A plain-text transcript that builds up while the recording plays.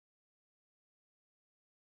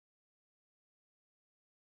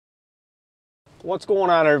What's going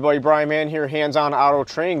on, everybody? Brian Mann here, Hands-On Auto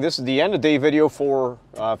Training. This is the end of day video for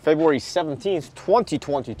February 17th,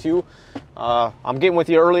 2022. I'm getting with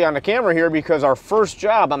you early on the camera here because our first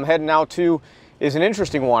job I'm heading out to is an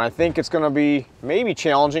interesting one. I think it's going to be maybe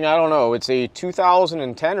challenging. I don't know. It's a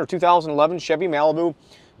 2010 or 2011 Chevy Malibu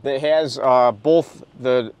that has both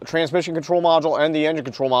the transmission control module and the engine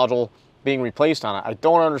control module being replaced on it. I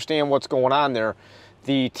don't understand what's going on there.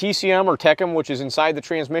 The TCM or TECM, which is inside the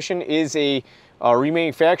transmission, is a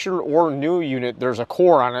remanufactured or new unit. There's a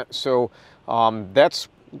core on it, so that's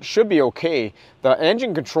should be okay. The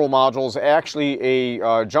engine control module is actually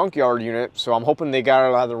a junkyard unit, so I'm hoping they got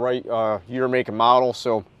it out of the right year, make, and model.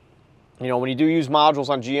 So, you know, when you do use modules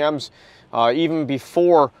on GMs, even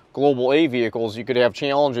before Global A vehicles, you could have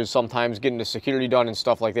challenges sometimes getting the security done and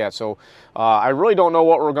stuff like that. So I really don't know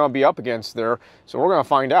what we're going to be up against there. So we're going to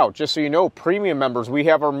find out. Just so you know, premium members, we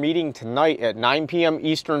have our meeting tonight at 9 p.m.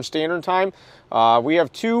 Eastern Standard Time. We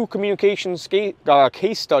have two communications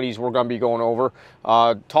case studies we're going to be going over,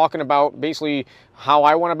 talking about basically how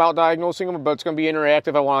I went about diagnosing them, but it's going to be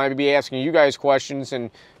interactive. I want to be asking you guys questions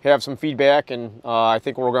and have some feedback, and I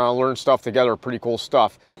think we're going to learn stuff together. Pretty cool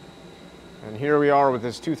stuff. And here we are with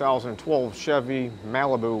this 2012 Chevy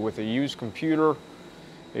Malibu with a used computer.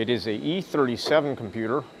 It is a E37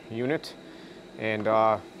 computer unit, and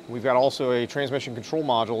we've got also a transmission control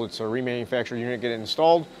module. It's a remanufactured unit getting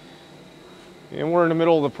installed. And we're in the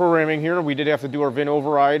middle of the programming here. We did have to do our VIN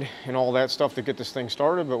override and all that stuff to get this thing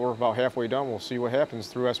started, but we're about halfway done. We'll see what happens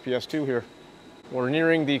through SPS2 here. We're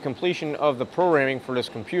nearing the completion of the programming for this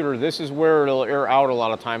computer. This is where it'll air out a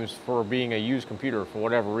lot of times for being a used computer for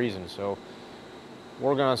whatever reason. So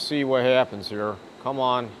we're gonna see what happens here. Come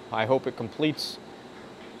on, I hope it completes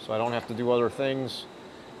so I don't have to do other things.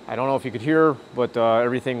 I don't know if you could hear, but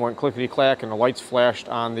everything went clickety-clack and the lights flashed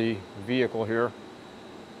on the vehicle here.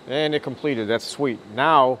 And it completed, that's sweet.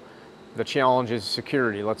 Now, the challenge is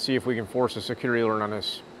security. Let's see if we can force a security alert on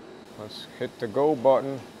this. Let's hit the go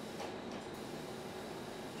button.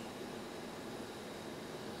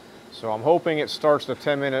 So I'm hoping it starts the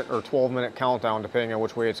 10-minute or 12-minute countdown, depending on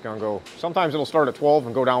which way it's going to go. Sometimes it'll start at 12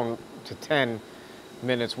 and go down to 10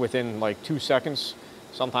 minutes within like 2 seconds.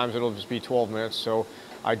 Sometimes it'll just be 12 minutes. So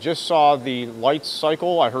I just saw the lights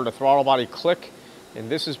cycle. I heard a throttle body click, and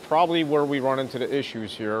this is probably where we run into the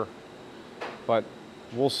issues here. But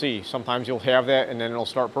we'll see. Sometimes you'll have that, and then it'll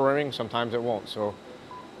start programming. Sometimes it won't. So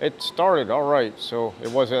it started. All right. So it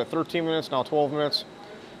was at 13 minutes, now 12 minutes.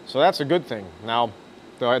 So that's a good thing. Now,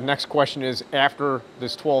 the next question is, after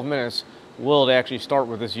this 12 minutes, will it actually start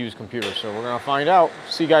with this used computer? So we're going to find out.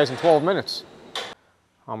 See you guys in 12 minutes.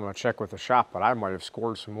 I'm going to check with the shop, but I might have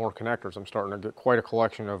scored some more connectors. I'm starting to get quite a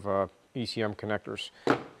collection of PCM connectors.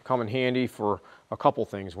 Come in handy for a couple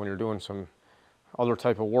things when you're doing some other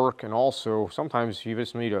type of work, and also sometimes you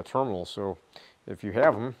just need a terminal. So if you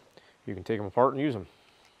have them, you can take them apart and use them.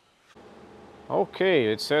 Okay,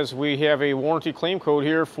 it says we have a warranty claim code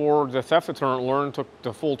here for the theft deterrent learn. Took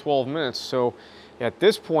the full 12 minutes. So at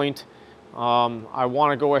this point, I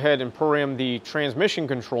want to go ahead and program the transmission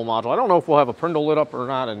control module. I don't know if we'll have a prindle lit up or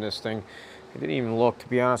not in this thing. I didn't even look, to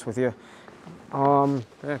be honest with you.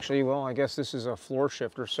 Actually, well, I guess this is a floor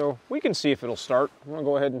shifter, so we can see if it'll start. I'm going to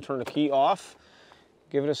go ahead and turn the key off.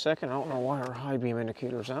 Give it a second. I don't know why our high beam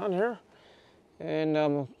indicator's on here.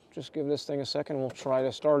 And just give this thing a second. We'll try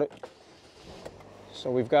to start it. So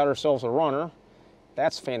we've got ourselves a runner.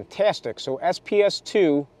 That's fantastic. So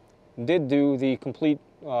SPS2 did do the complete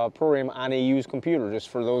program on a used computer, just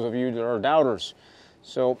for those of you that are doubters.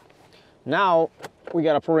 So now we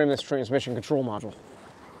got to program this transmission control module.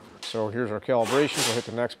 So here's our calibration. We'll hit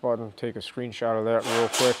the next button, take a screenshot of that real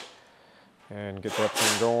quick, and get that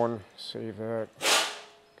thing going. Save that.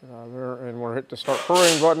 Get out of there, and we'll hit the start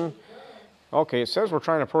programming button. Okay, it says we're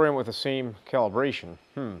trying to program with the same calibration.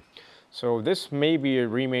 So this may be a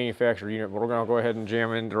remanufactured unit, but we're going to go ahead and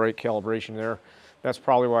jam in the right calibration there. That's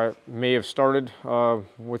probably why it may have started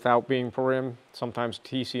without being programmed. Sometimes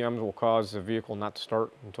TCMs will cause the vehicle not to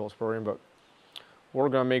start until it's programmed, but we're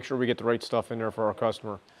going to make sure we get the right stuff in there for our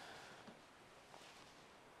customer.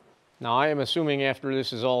 Now, I am assuming after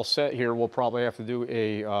this is all set here, we'll probably have to do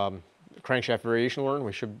a crankshaft variation learn.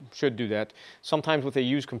 We should do that. Sometimes with a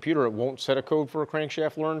used computer, it won't set a code for a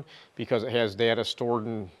crankshaft learn because it has data stored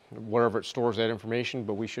in wherever it stores that information,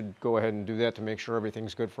 but we should go ahead and do that to make sure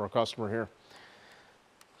everything's good for our customer here.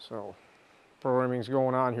 So programming's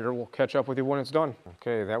going on here. We'll catch up with you when it's done.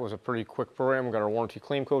 Okay, that was a pretty quick program. We got our warranty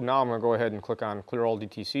claim code. Now I'm going to go ahead and click on clear all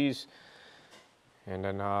DTCs, and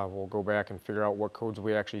then we'll go back and figure out what codes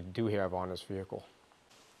we actually do have on this vehicle.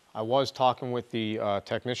 I was talking with the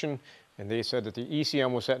technician, And they said that the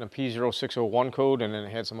ECM was set in a P0601 code, and then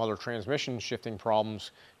it had some other transmission shifting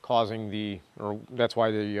problems causing that's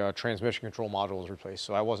why the transmission control module was replaced.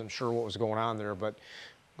 So I wasn't sure what was going on there, but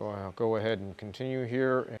I'll go ahead and continue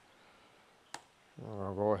here.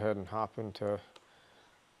 I'll go ahead and hop into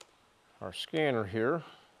our scanner here.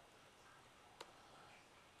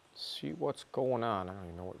 See what's going on. I don't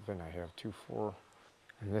even know what VIN I have, 24.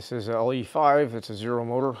 And this is LE5, it's a 0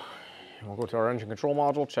 motor. And we'll go to our engine control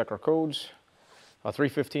module, check our codes.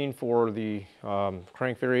 315 for the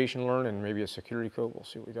crank variation learn, and maybe a security code. We'll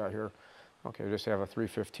see what we got here. Okay, we just have a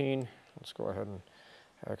 315. Let's go ahead and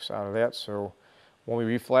X out of that. So when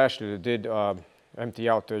we reflashed it, it did empty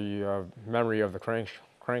out the memory of the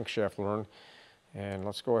crankshaft learn. And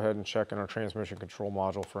let's go ahead and check in our transmission control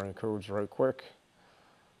module for any codes right quick.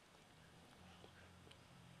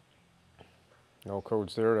 No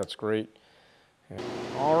codes there, that's great.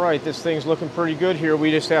 All right, this thing's looking pretty good here.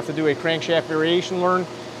 We just have to do a crankshaft variation learn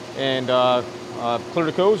and clear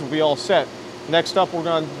the codes, we'll be all set. Next up, we're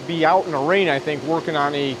going to be out in the rain, I think, working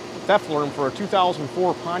on a theft learn for a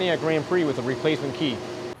 2004 Pontiac Grand Prix with a replacement key.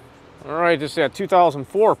 All right, this is a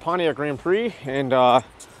 2004 Pontiac Grand Prix, and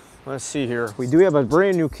let's see here. We do have a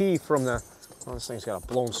brand new key from the, oh, this thing's got a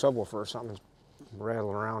blown subwoofer or something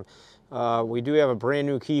rattling around. We do have a brand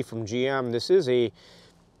new key from GM. This is a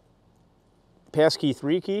passkey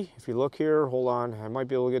 3 key. If you look here, hold on, I might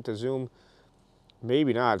be able to get the zoom.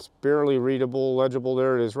 Maybe not, it's barely readable, legible.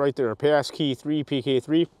 There it is right there, passkey 3,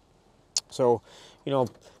 PK3. So, you know,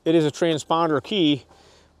 it is a transponder key,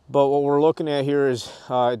 but what we're looking at here is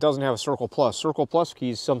it doesn't have a Circle Plus. Circle Plus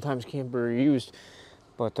keys sometimes can't be reused,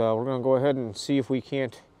 but we're gonna go ahead and see if we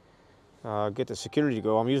can't get the security to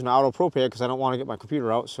go. I'm using Auto Pro Pad because I don't want to get my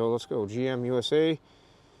computer out, so let's go GM USA,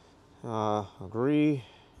 agree.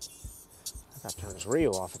 I gotta turn this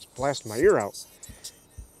radio off, it's blasting my ear out.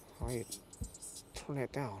 Why turn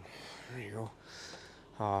that down? There you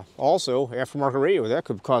go. Also, aftermarket radio, that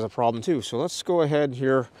could cause a problem too. So let's go ahead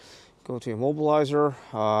here, go to immobilizer,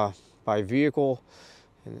 by vehicle,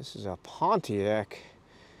 and this is a Pontiac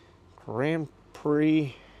Grand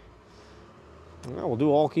Prix. Well, we'll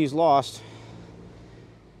do all keys lost,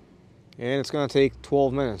 and it's going to take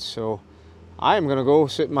 12 minutes, so I am going to go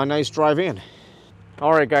sit in my nice dry van.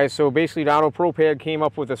 All right, guys, so basically the Auto Pro Pad came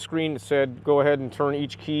up with a screen that said go ahead and turn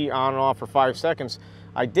each key on and off for 5 seconds.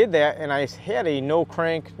 I did that, and I had a no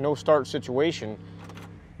crank, no start situation,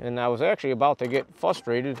 and I was actually about to get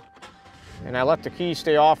frustrated, and I let the key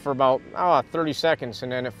stay off for about 30 seconds,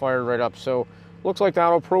 and then it fired right up. So looks like the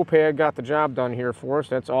Auto Pro Pad got the job done here for us.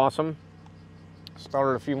 That's awesome.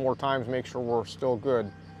 Started a few more times, make sure we're still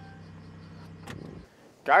good.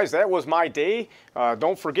 Guys, that was my day.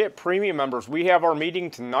 Don't forget, premium members, we have our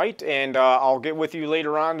meeting tonight, and I'll get with you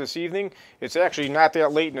later on this evening. It's actually not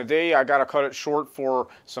that late in the day. I got to cut it short for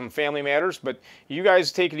some family matters, but you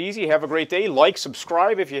guys take it easy. Have a great day. Like,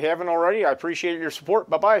 subscribe if you haven't already. I appreciate your support.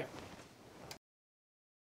 Bye-bye.